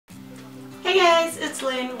Hey guys, it's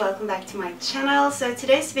Lynn. Welcome back to my channel. So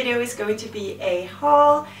today's video is going to be a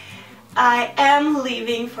haul. I am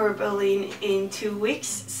leaving for Berlin in 2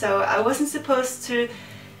 weeks, so I wasn't supposed to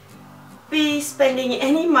be spending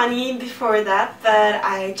any money before that, but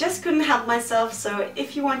I just couldn't help myself. So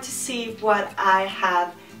if you want to see what I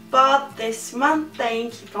have bought this month,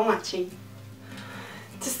 then keep on watching.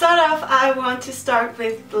 To start off, I want to start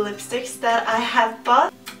with the lipsticks that I have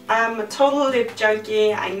bought. I'm a total lip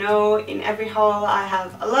junkie. I know in every haul I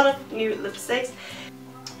have a lot of new lipsticks.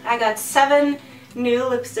 I got 7 new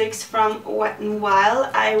lipsticks from Wet n Wild.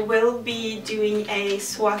 I will be doing a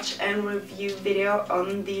swatch and review video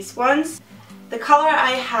on these ones. The color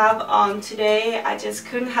I have on today, I just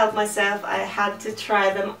couldn't help myself. I had to try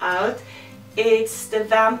them out. It's the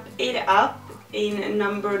Vamp It Up in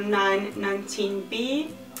number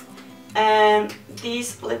 919B, and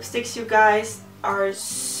these lipsticks, you guys, are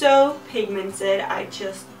so pigmented. I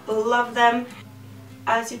just love them.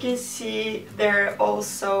 As you can see, they're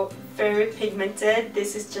also very pigmented.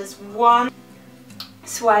 This is just one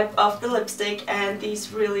swipe of the lipstick and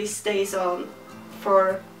these really stays on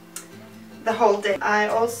for the whole day. I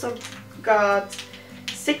also got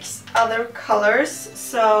 6 other colors.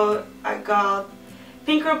 So I got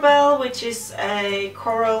Pink Rebel, which is a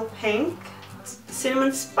coral pink,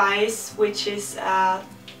 Cinnamon Spice, which is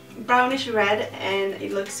brownish red, and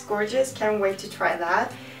it looks gorgeous. Can't wait to try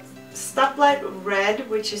that. Stoplight Red,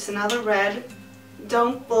 which is another red.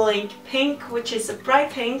 Don't Blink Pink, which is a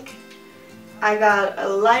bright pink. I got a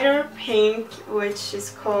lighter pink, which is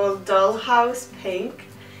called Dollhouse Pink.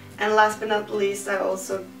 And last but not least, I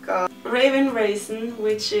also got Raven Raisin,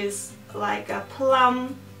 which is like a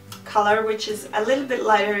plum color, which is a little bit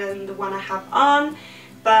lighter than the one I have on,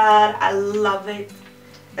 but I love it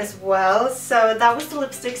as well. So that was the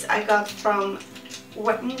lipsticks I got from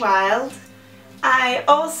Wet n Wild. I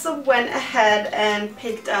also went ahead and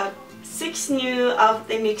picked up 6 new of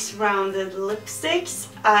the NYX Round Lipsticks.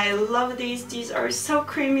 I love these. These are so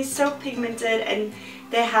creamy, so pigmented, and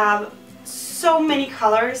they have so many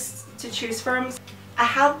colors to choose from. I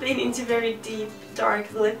have been into very deep dark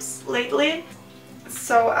lips lately,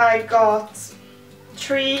 so I got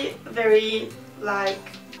 3 very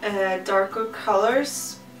darker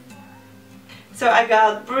colors. So I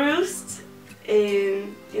got Bruised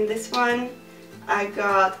in this one. I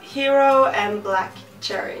got Hero and Black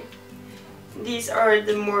Cherry. These are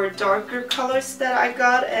the more darker colors that I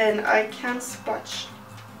got, and I can swatch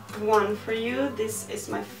one for you. This is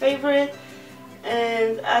my favorite,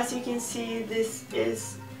 and as you can see, this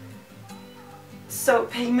is so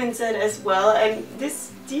pigmented as well, and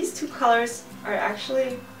these 2 colors are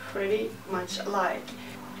actually pretty much alike.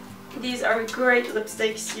 These are great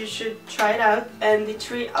lipsticks, you should try it out. And the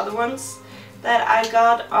 3 other ones that I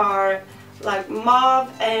got are like mauve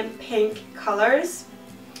and pink colors.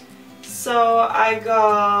 So I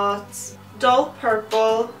got Dull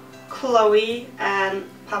Purple, Chloe and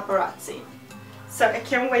Paparazzi. So I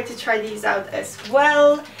can't wait to try these out as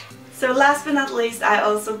well. So last but not least, I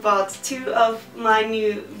also bought 2 of my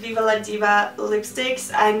new Viva La Diva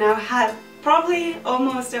lipsticks. I now have probably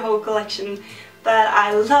almost the whole collection, but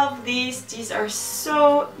I love these. These are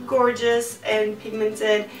so gorgeous and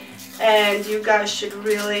pigmented, and you guys should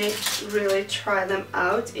really try them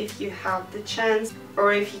out if you have the chance,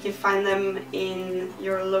 or if you can find them in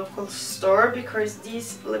your local store, because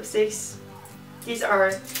these lipsticks, these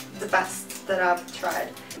are the best that I've tried.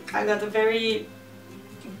 I got a very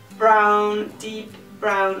brown, deep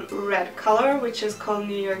brown red color, which is called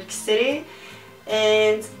New York City,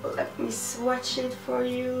 and let me swatch it for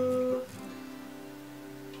you.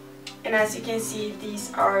 And as you can see,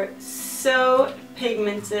 these are so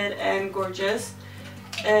pigmented and gorgeous.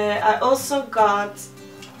 I also got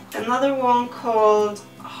another one called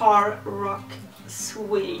Hard Rock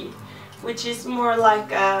Sweetie, which is more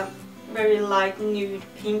like a very light nude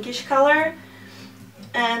pinkish color,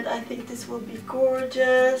 and I think this will be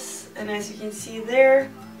gorgeous. And as you can see there,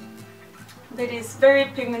 it is very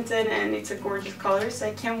pigmented and it's a gorgeous color, so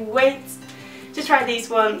I can't wait to try these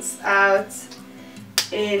ones out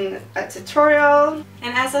in a tutorial.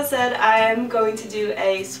 And as I said, I am going to do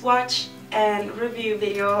a swatch and review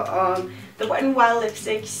video on the Wet n Wild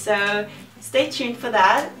lipstick, so stay tuned for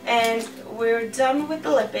that. And we're done with the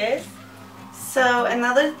lippies. So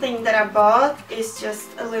another thing that I bought is just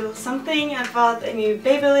a little something. I bought a new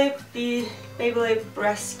baby lip. The baby lip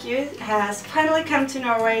rescue has finally come to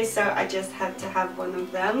Norway, so I just had to have one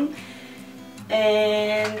of them.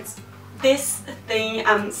 And this thing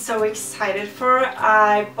I'm so excited for.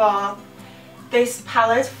 I bought this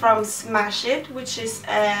palette from SmashIt, which is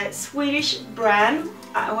a Swedish brand.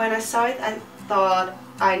 When I saw it, I thought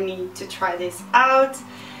I need to try this out.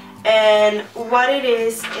 And what it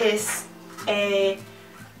is a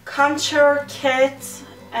contour kit,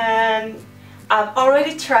 and I've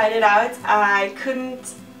already tried it out. I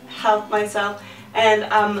couldn't help myself, and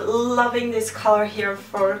I'm loving this color here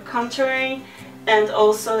for contouring, and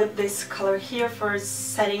also this color here for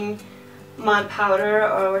setting my powder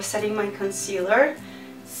or setting my concealer.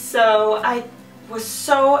 So I was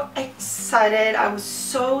so excited, I was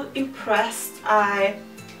so impressed.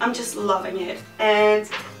 I'm just loving it, and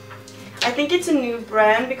I think it's a new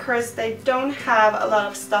brand because they don't have a lot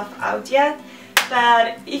of stuff out yet,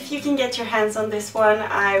 but if you can get your hands on this one,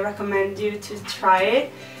 I recommend you to try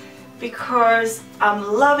it because I'm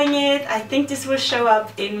loving it. I think this will show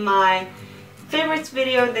up in my favorites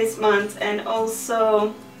video this month, and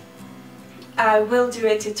also I will do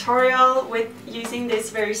a tutorial with using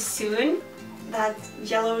this very soon. That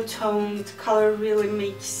yellow toned color really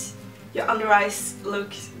makes your under eyes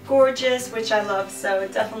look gorgeous, which I love, so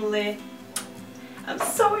definitely I'm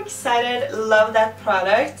so excited, love that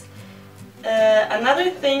product. Another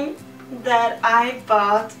thing that I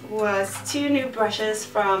bought was 2 new brushes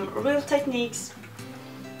from Real Techniques.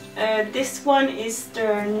 This one is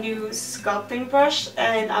their new sculpting brush,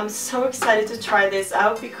 and I'm so excited to try this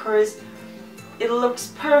out because it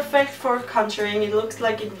looks perfect for contouring. It looks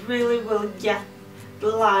like it really will get the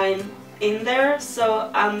line in there,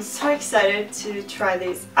 so I'm so excited to try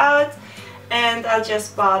this out. And I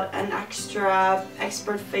just bought an extra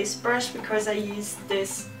expert face brush because I use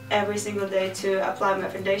this every single day to apply my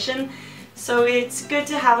foundation, so it's good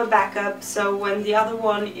to have a backup, so when the other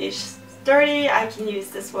one is dirty I can use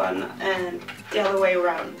this one, and the other way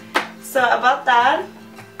around. So about that.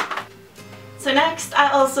 So next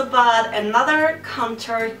I also bought another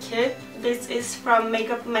contour kit. This is from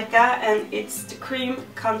Mekka, and it's the cream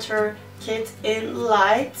contour kit in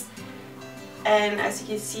light. And as you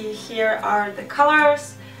can see, here are the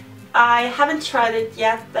colors. I haven't tried it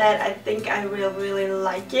yet, but I think I will really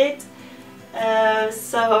like it.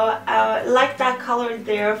 So I like that color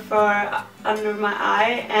there for under my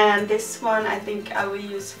eye, and this one I think I will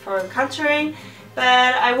use for contouring.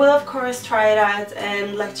 But I will of course try it out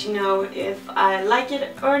and let you know if I like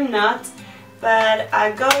it or not. But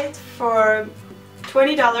I got it for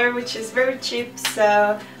 $20, which is very cheap,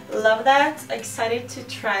 so love that. Excited to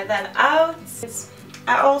try that out.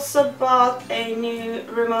 I also bought a new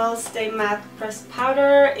Rimmel Stay Matte Pressed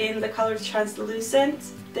Powder in the color Translucent.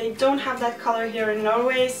 They don't have that color here in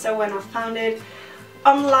Norway, so when I found it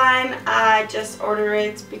online I just ordered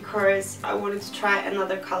it because I wanted to try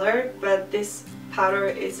another color, but this powder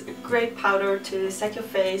is a great powder to set your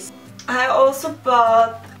face. I also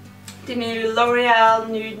bought the new L'Oreal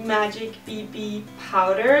Nude Magique BB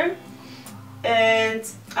powder, and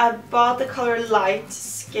I bought the color Light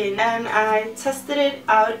Skin, and I tested it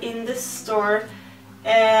out in the store,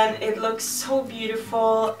 and it looks so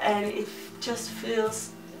beautiful, and it just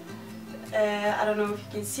feels, I don't know if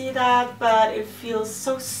you can see that, but it feels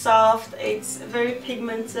so soft. It's very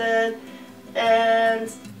pigmented,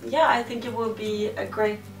 and yeah, I think it will be a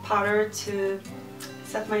great powder to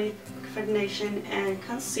set my foundation and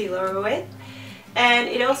concealer with. And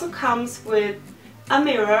it also comes with a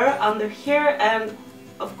mirror under here, and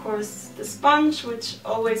of course the sponge, which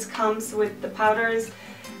always comes with the powders.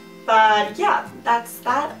 But yeah, that's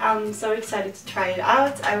that. I'm so excited to try it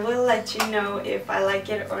out. I will let you know if I like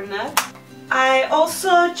it or not. I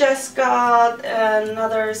also just got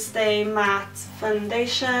another Stay Matte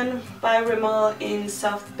foundation by Rimmel in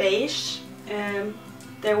soft beige.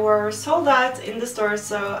 They were sold out in the store,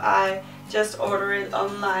 so I just ordered it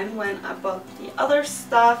online when I bought the other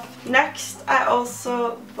stuff. Next, I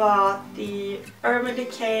also bought the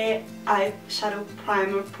Decay eyeshadow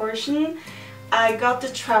primer portion. I got the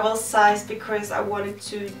travel size because I wanted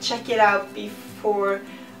to check it out before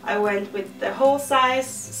I went with the whole size.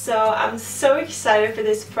 So I'm so excited for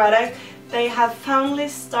this product. They have finally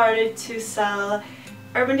started to sell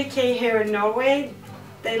Decay here in Norway.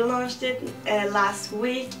 They launched it last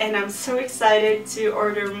week, and I'm so excited to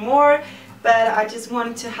order more, but I just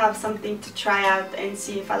wanted to have something to try out and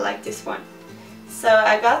see if I like this one. So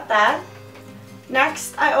I got that.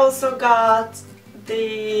 Next, I also got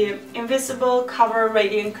the Invisible Cover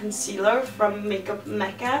Radiant Concealer from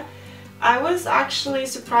Mekka. I was actually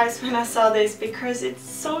surprised when I saw this because it's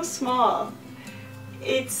so small.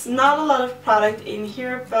 It's not a lot of product in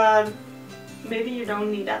here, but maybe you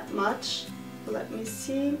don't need that much. Let me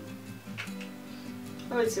see.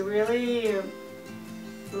 Oh, it's really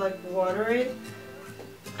like watery.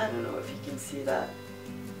 I don't know if you can see that.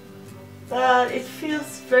 But it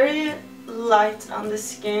feels very light on the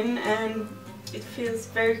skin, and it feels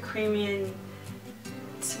very creamy, and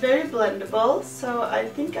It's very blendable, so I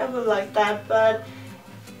think I would like that, but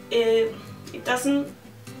it doesn't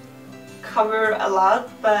cover a lot,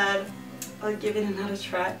 but I'll give it another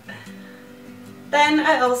try. Then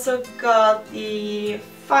I also got the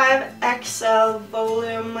 5XL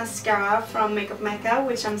Volume Mascara from Mekka,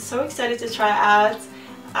 which I'm so excited to try out.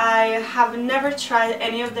 I have never tried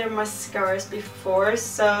any of their mascaras before,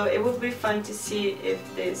 so it will be fun to see if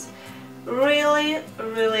this really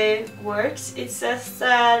works. It says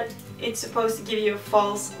that it's supposed to give you a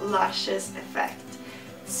false lashes effect,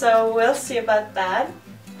 so we'll see about that.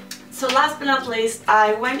 So last but not least,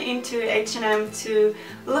 I went into H&M to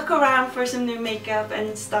look around for some new makeup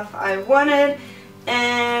and stuff I wanted,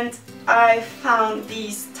 and I found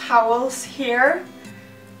these towels here,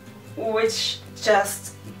 which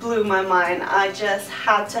just blew my mind. I just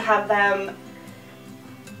had to have them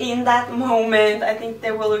in that moment. I think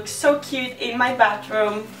they will look so cute in my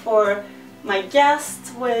bathroom for my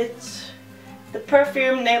guests, with the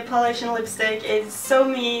perfume, nail polish and lipstick. It's so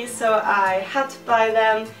me, so I had to buy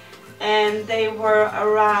them, and they were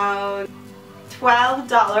around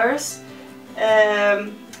 $12,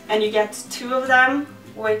 and you get 2 of them,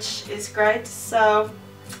 which is great. So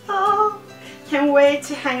can't wait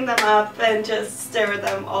to hang them up and just stare at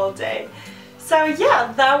them all day. So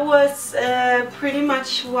yeah, that was pretty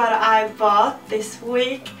much what I bought this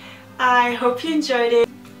week. I hope you enjoyed it.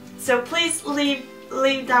 So please leave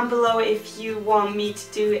down below if you want me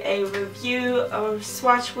to do a review or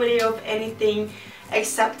swatch video of anything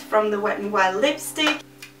except from the Wet n Wild lipstick.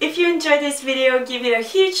 If you enjoyed this video, give it a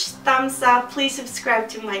huge thumbs up. Please subscribe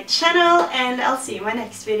to my channel, and I'll see you in my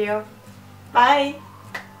next video. Bye!